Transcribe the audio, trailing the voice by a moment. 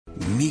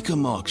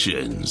Mecum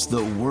Auctions,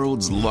 the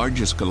world's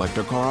largest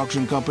collector car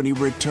auction company,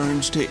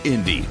 returns to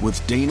Indy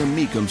with Dana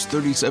Mecum's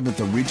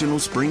 37th Regional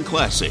Spring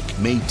Classic,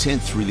 May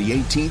 10th through the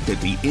 18th at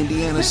the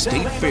Indiana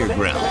State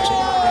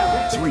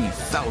Fairgrounds.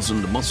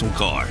 3,000 muscle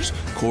cars,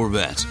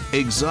 Corvettes,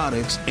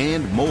 exotics,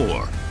 and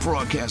more.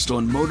 Broadcast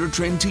on Motor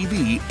Trend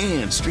TV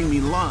and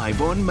streaming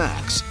live on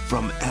Max.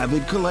 From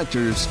avid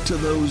collectors to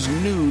those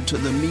new to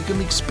the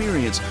Mecum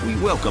experience, we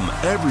welcome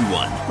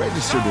everyone.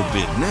 Register to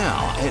bid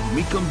now at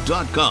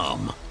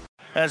Mecum.com.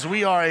 As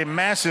we are a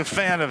massive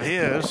fan of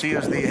his, he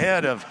is the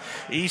head of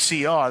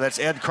ECR. That's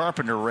Ed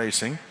Carpenter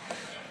Racing.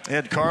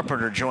 Ed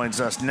Carpenter joins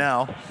us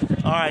now.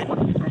 All right,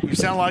 you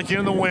sound like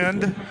you're in the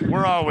wind.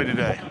 Where are we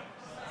today?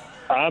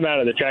 I'm out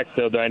of the track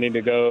still. Do I need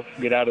to go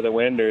get out of the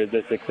wind, or is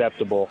this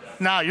acceptable?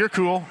 No, you're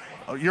cool.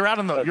 You're out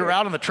on the You're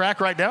out on the track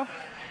right now?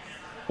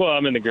 Well,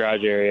 I'm in the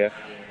garage area.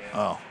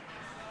 Oh.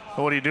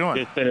 Well, what are you doing?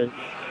 Just finished.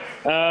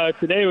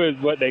 Today was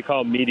what they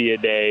call media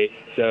day,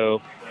 so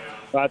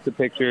lots of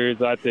pictures,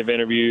 lots of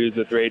interviews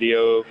with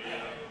radio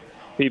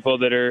people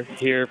that are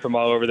here from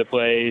all over the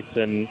place,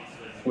 and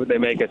they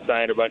make us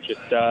sign a bunch of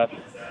stuff.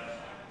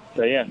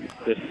 So, yeah,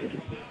 just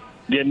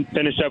getting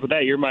finished up with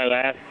that. You're my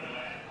last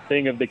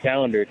thing of the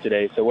calendar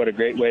today, so what a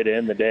great way to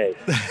end the day.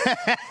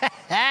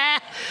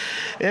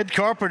 Ed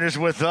Carpenter's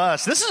with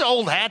us. This is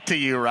old hat to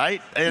you,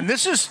 right? And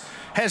this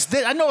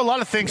I know a lot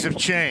of things have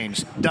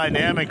changed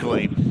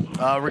dynamically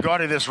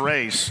regarding this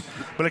race,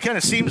 but it kind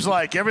of seems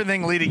like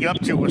everything leading up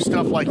to with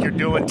stuff like you're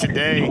doing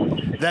today,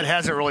 that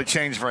hasn't really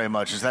changed very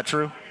much. Is that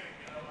true?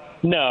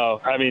 No,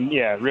 I mean,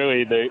 yeah,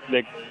 really.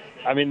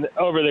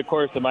 Over the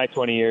course of my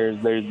 20 years,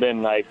 there's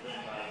been like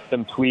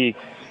some tweaks,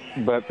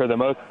 but for the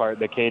most part,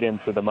 the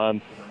cadence of the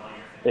month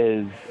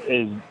is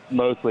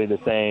mostly the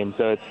same.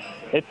 So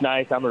it's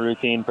nice. I'm a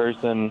routine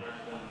person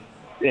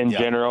in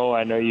general.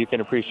 I know you can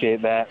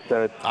appreciate that.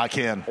 So I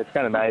can. It's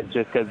kind of nice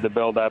just because the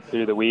build up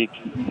through the week,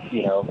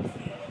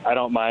 I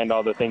don't mind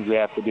all the things we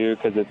have to do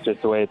because it's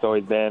just the way it's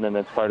always been, and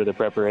it's part of the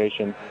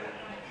preparation.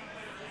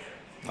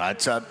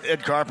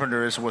 Ed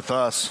Carpenter is with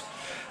us.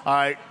 All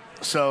right,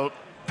 so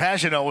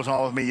Pagano was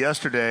on with me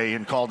yesterday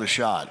and called a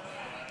shot.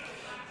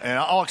 And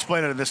I'll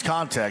explain it in this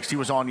context. He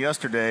was on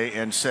yesterday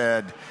and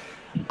said,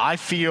 I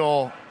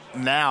feel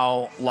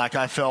now like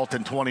I felt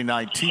in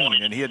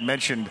 2019. And he had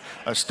mentioned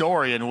a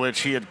story in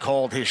which he had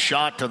called his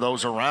shot to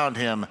those around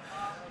him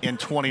in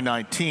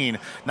 2019.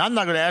 Now, I'm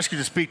not going to ask you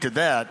to speak to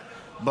that,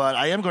 but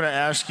I am going to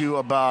ask you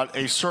about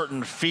a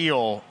certain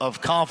feel of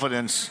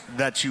confidence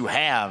that you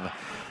have.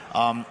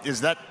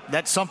 Is that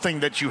something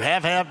that you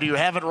have? Do you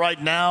have it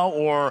right now,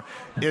 or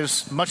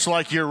is much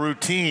like your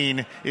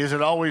routine, is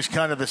it always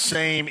kind of the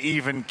same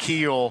even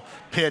keel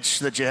pitch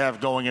that you have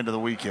going into the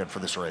weekend for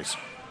this race?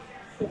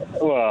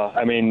 Well,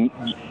 I mean,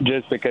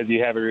 just because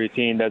you have a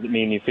routine doesn't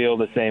mean you feel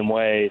the same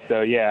way.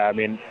 So, yeah, I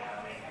mean,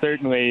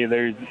 certainly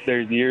there's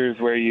years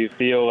where you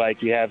feel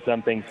like you have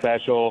something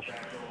special,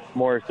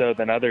 more so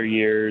than other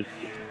years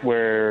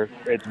where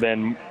it's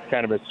been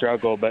kind of a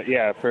struggle. But,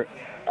 yeah,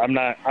 I'm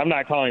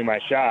not calling my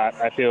shot.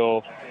 I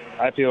feel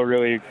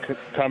really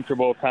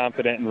comfortable,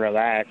 confident, and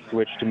relaxed,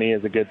 which to me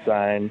is a good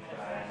sign.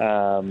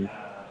 I'm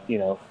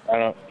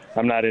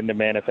not into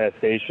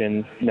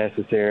manifestation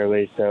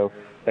necessarily, so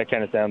that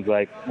kind of sounds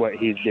like what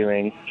he's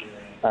doing.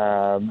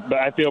 But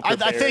I feel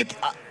prepared.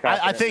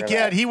 I think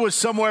Ed, he was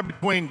somewhere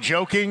between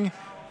joking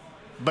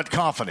but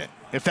confident,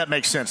 if that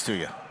makes sense to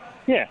you.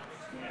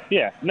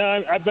 Yeah.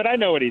 No, but I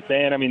know what he's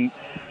saying. I mean,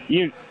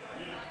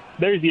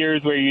 there's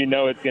years where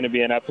it's going to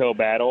be an uphill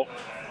battle,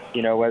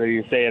 whether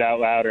you say it out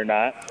loud or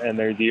not. And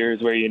there's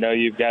years where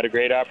you've got a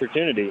great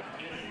opportunity.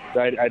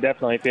 So I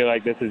definitely feel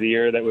like this is a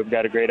year that we've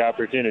got a great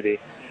opportunity.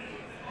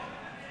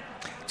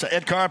 So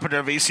Ed Carpenter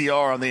of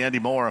ECR on the Andy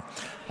Moore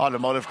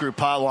Automotive Group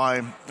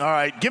hotline. All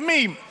right, give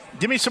me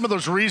some of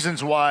those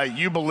reasons why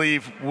you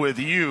believe with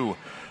you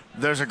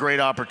there's a great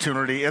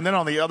opportunity. And then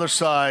on the other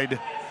side,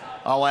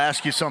 I'll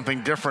ask you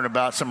something different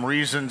about some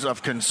reasons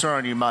of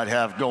concern you might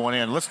have going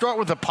in. Let's start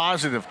with the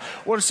positive.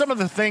 What are some of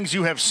the things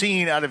you have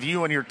seen out of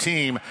you and your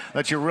team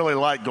that you really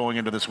like going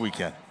into this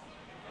weekend?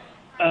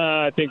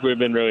 I think we've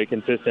been really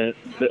consistent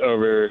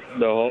over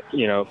the whole,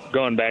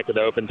 going back to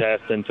the open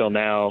test until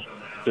now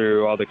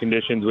through all the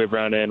conditions we've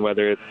run in,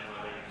 whether it's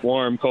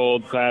warm,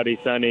 cold, cloudy,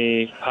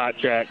 sunny, hot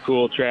track,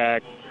 cool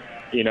track.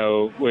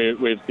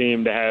 We've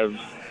seemed to have,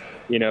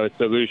 a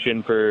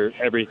solution for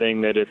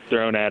everything that it's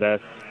thrown at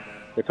us.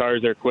 The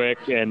cars are quick,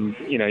 and,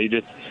 you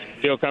just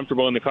feel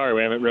comfortable in the car.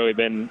 We haven't really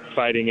been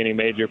fighting any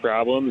major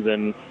problems,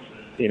 and,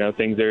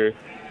 things are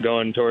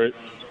going towards,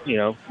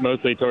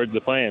 mostly towards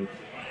the plan.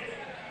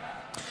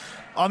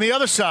 On the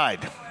other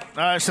side,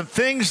 some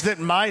things that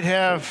might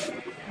have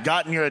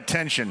gotten your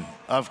attention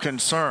of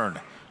concern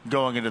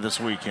going into this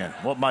weekend.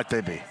 What might they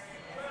be?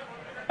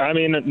 I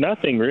mean,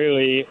 nothing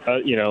really.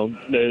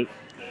 The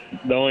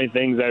only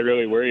things I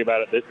really worry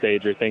about at this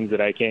stage are things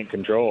that I can't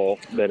control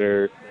that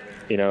are,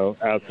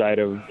 outside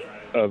of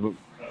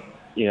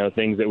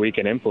things that we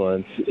can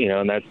influence,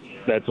 and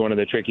that's one of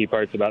the tricky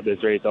parts about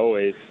this race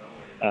always.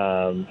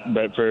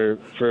 But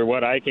for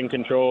what I can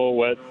control,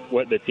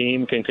 what the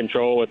team can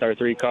control with our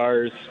 3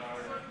 cars,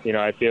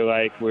 I feel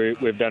like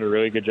we've done a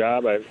really good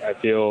job. I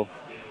feel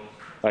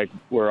like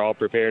we're all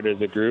prepared as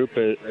a group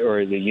or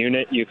as a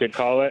unit, you could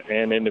call it,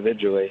 and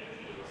individually.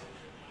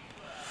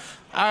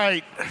 All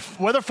right,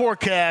 weather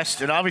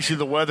forecast, and obviously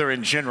the weather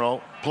in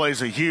general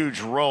plays a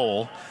huge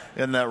role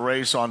in that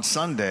race on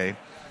Sunday.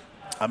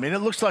 I mean, it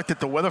looks like that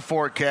the weather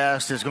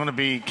forecast is going to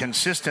be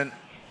consistent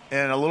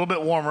and a little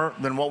bit warmer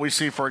than what we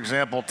see, for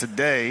example,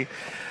 today.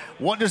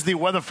 What does the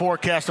weather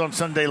forecast on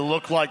Sunday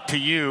look like to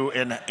you,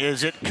 and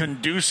is it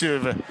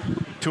conducive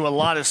to a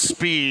lot of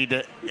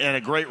speed and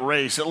a great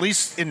race, at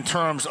least in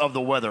terms of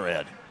the weather,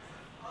 Ed?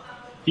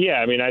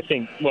 Yeah, I mean, I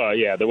think,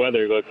 the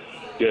weather looks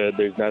good.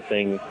 There's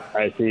nothing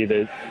I see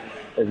that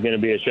is going to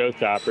be a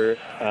showstopper.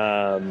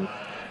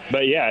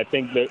 But, yeah, I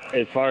think that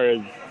as far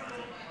as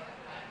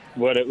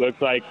what it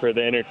looks like for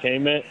the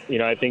entertainment,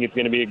 I think it's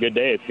going to be a good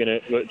day.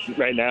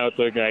 Right now it's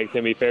looking like it's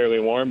going to be fairly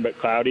warm but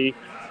cloudy,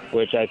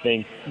 which I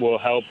think will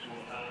help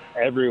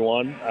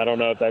everyone. I don't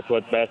know if that's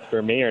what's best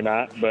for me or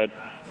not, but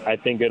I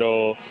think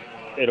it'll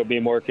be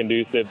more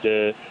conducive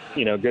to,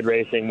 good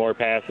racing, more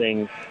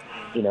passing.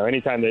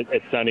 Anytime that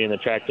it's sunny and the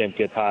track temp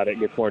gets hot, it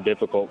gets more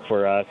difficult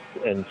for us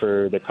and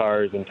for the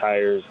cars and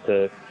tires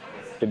to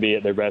be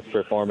at their best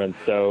performance.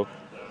 So,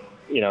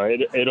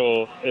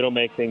 it'll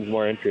make things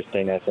more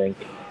interesting, I think.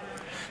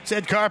 It's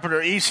Ed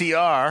Carpenter,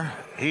 ECR.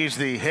 He's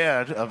the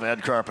head of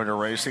Ed Carpenter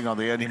Racing on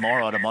the Andy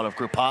Moore Automotive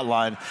Group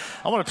hotline.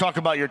 I want to talk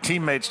about your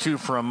teammates, too,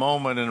 for a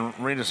moment. And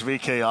Rinus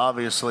VeeKay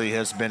obviously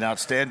has been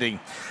outstanding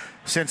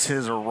since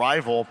his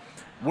arrival.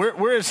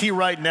 Where is he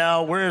right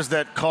now? Where is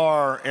that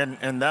car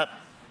and that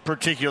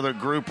particular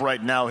group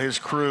right now, his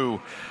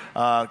crew,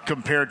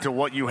 compared to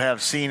what you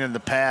have seen in the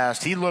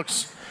past? He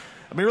looks,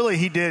 really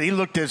he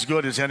looked as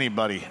good as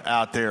anybody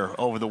out there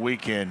over the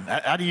weekend.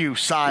 How do you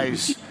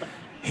size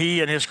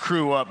he and his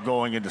crew up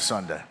going into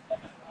Sunday?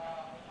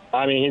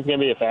 I mean, he's going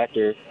to be a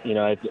factor.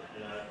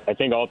 I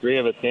think all 3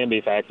 of us can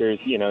be factors.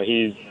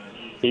 He's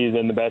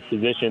in the best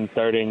position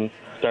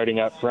starting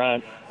up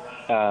front.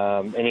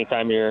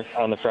 Anytime you're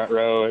on the front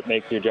row, it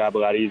makes your job a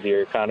lot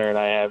easier. Connor and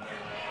I have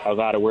a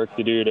lot of work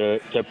to do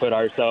to put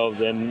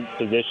ourselves in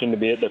position to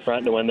be at the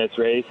front to win this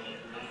race.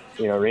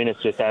 Rinus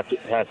just has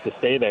to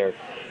stay there,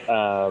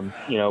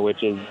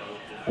 which is,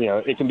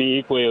 it can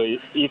be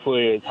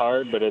equally as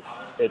hard, but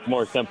it's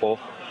more simple.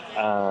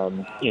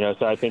 So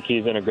I think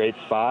he's in a great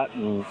spot,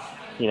 and,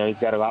 he's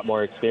got a lot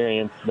more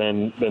experience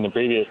than the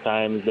previous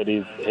times that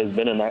has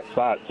been in that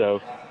spot.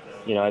 So,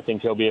 I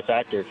think he'll be a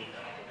factor.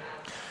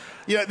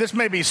 Yeah, this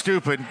may be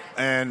stupid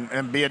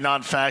and be a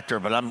non-factor,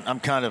 but I'm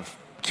kind of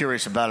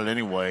curious about it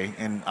anyway,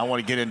 and I want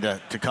to get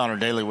into Connor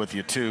Daly with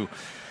you too.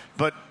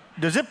 But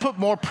does it put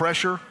more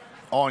pressure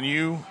on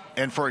you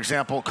and, for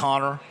example,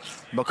 Connor,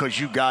 because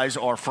you guys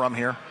are from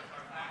here?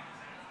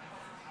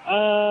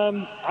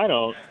 I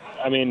don't.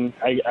 I mean,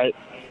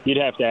 you'd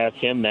have to ask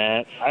him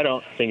that. I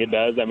don't think it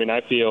does. I mean,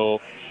 I feel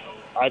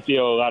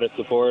a lot of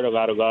support, a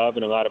lot of love,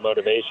 and a lot of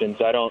motivation.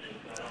 So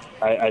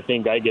I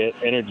think I get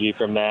energy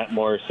from that,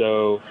 more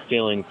so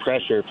feeling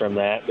pressure from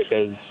that,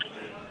 because,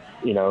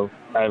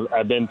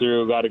 I've been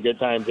through a lot of good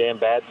times and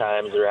bad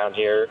times around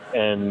here,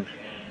 and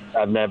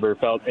I've never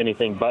felt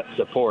anything but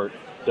support.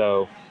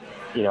 So,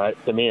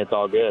 to me, it's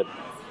all good.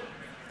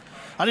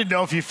 I didn't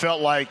know if you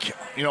felt like,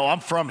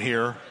 I'm from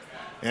here,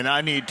 and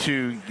I need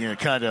to,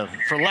 kind of,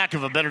 for lack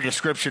of a better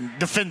description,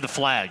 defend the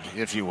flag,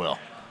 if you will.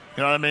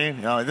 You know what I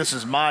mean? This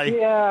is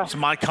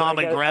my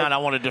common ground. I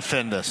want to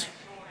defend this.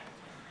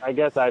 I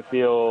guess I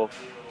feel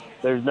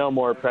there's no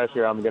more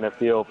pressure I'm going to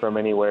feel from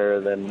anywhere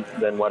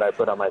than what I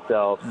put on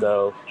myself.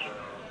 So,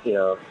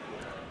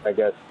 I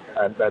guess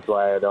that's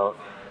why I don't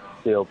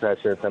feel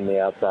pressure from the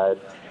outside.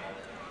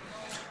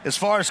 As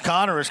far as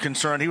Connor is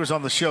concerned, he was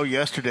on the show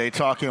yesterday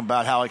talking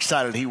about how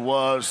excited he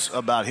was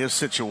about his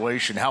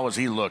situation. How has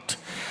he looked,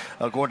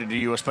 according to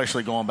you,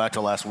 especially going back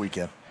to last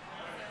weekend?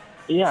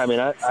 Yeah, I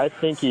mean, I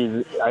think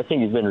he's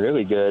been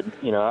really good.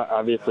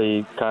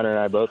 Obviously Connor and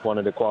I both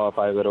wanted to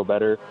qualify a little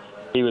better.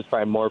 He was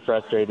probably more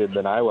frustrated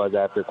than I was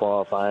after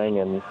qualifying,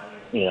 and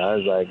I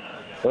was like,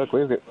 look,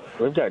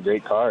 we've got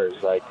great cars.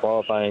 Like,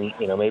 qualifying,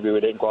 maybe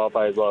we didn't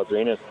qualify as well as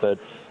Rinus, but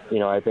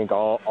I think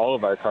all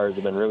of our cars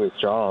have been really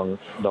strong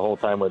the whole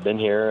time we've been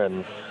here,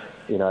 and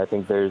I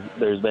think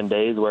there's been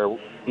days where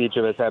each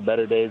of us have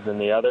better days than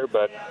the other,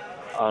 but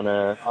on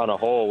a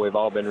whole, we've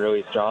all been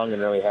really strong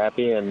and really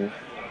happy, and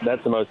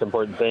that's the most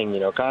important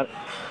thing.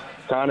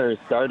 Connor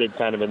started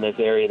kind of in this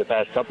area the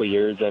past couple of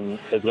years and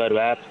has led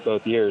laps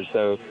both years,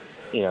 so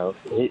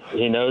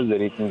he knows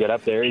that he can get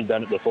up there. He's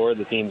done it before.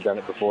 The team's done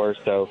it before,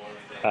 so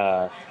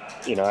I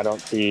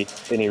don't see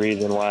any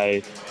reason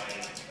why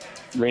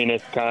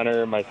Rinus,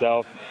 Connor,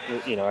 myself,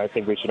 I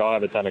think we should all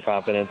have a ton of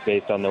confidence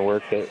based on the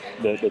work that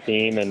the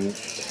team and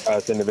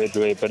us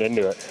individually put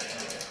into it.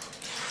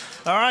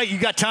 All right, you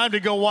got time to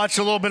go watch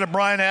a little bit of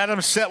Brian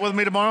Adams set with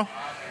me tomorrow?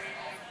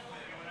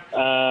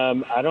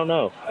 I don't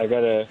know. I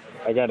gotta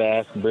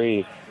ask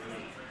Bree.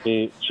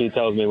 She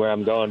tells me where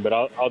I'm going, but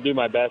I'll do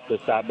my best to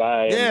stop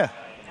by. Yeah.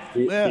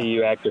 see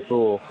you act a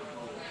fool.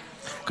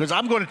 Because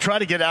I'm going to try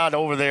to get out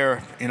over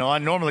there. You know, I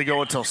normally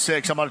go until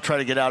 6. I'm going to try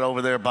to get out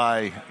over there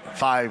by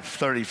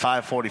 5:30,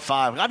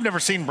 5:45. I've never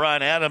seen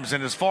Bryan Adams,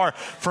 and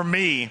for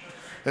me,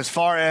 as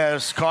far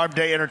as Carb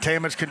Day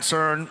Entertainment's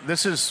concerned,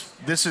 this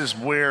is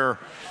where,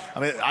 I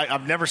mean,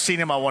 I've never seen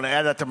him. I want to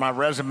add that to my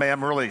resume.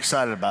 I'm really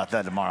excited about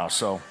that tomorrow.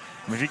 So,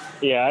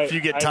 if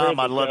you get time,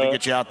 I'd love to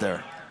get you out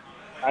there.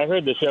 I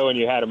heard the show when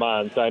you had him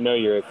on, so I know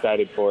you're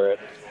excited for it.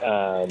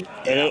 And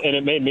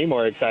it made me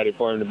more excited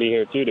for him to be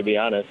here too, to be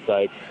honest.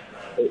 Like,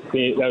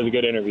 that was a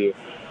good interview.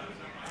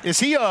 Is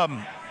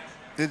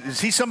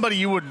he somebody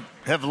you would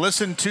have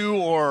listened to,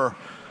 or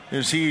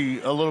is he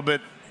a little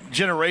bit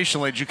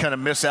generationally? Did you kind of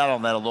miss out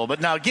on that a little bit?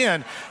 Now,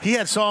 again, he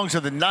had songs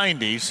of the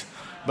 90s,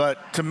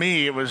 but to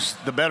me, it was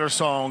the better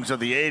songs of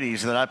the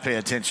 80s that I pay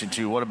attention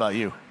to. What about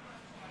you?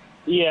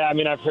 Yeah, I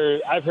mean, I've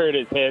heard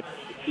his hits.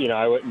 You know,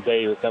 I wouldn't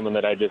say he was someone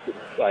that I just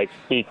like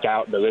seek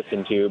out to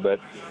listen to, but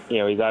you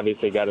know, he's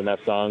obviously got enough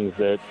songs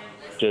that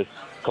just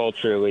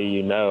culturally,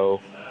 you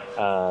know.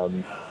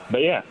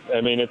 But yeah,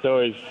 I mean, it's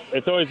always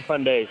a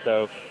fun day.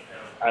 So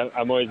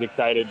I'm always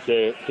excited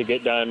to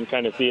get done,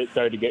 kind of see it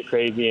start to get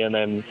crazy, and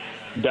then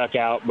duck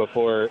out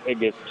before it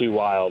gets too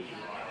wild.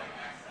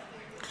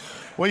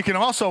 Well,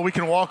 we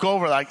can walk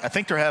over. I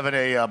think they're having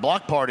a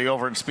block party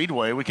over in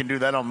Speedway. We can do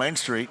that on Main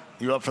Street.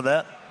 You up for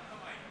that?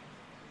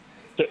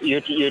 So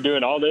you're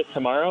doing all this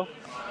tomorrow?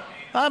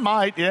 I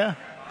might, yeah.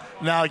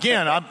 Now,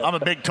 again, I'm a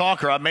big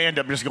talker. I may end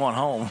up just going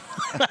home.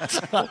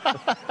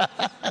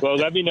 Well,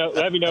 let me know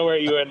where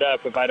you end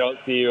up if I don't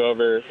see you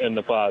over in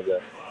the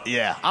plaza.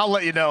 Yeah, I'll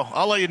let you know.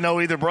 I'll let you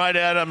know either Bryan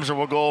Adams or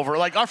we'll go over.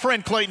 Like our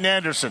friend Clayton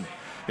Anderson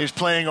is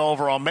playing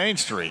over on Main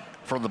Street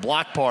for the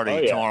block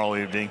party tomorrow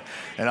evening,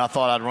 and I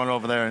thought I'd run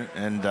over there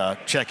and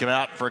check him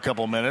out for a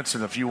couple of minutes.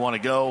 And if you want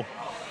to go,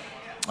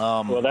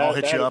 I'll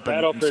hit you up and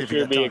that'll see for if you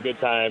sure got be time. a good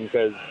time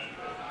because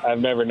I've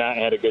never not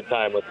had a good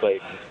time with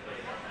Clayton.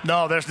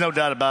 No, there's no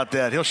doubt about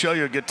that. He'll show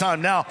you a good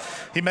time. Now,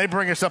 he may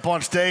bring us up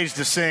on stage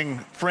to sing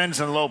Friends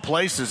in Low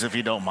Places if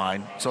you don't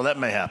mind. So that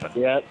may happen.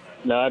 Yeah.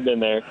 No, I've been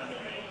there.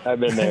 All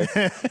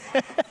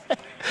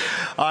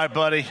right,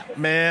 buddy.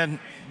 Man,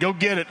 go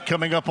get it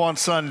coming up on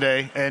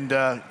Sunday. And,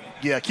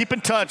 keep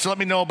in touch. Let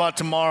me know about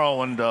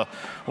tomorrow, and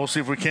we'll see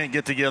if we can't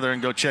get together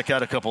and go check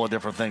out a couple of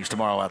different things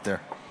tomorrow out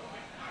there.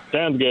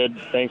 Sounds good.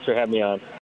 Thanks for having me on.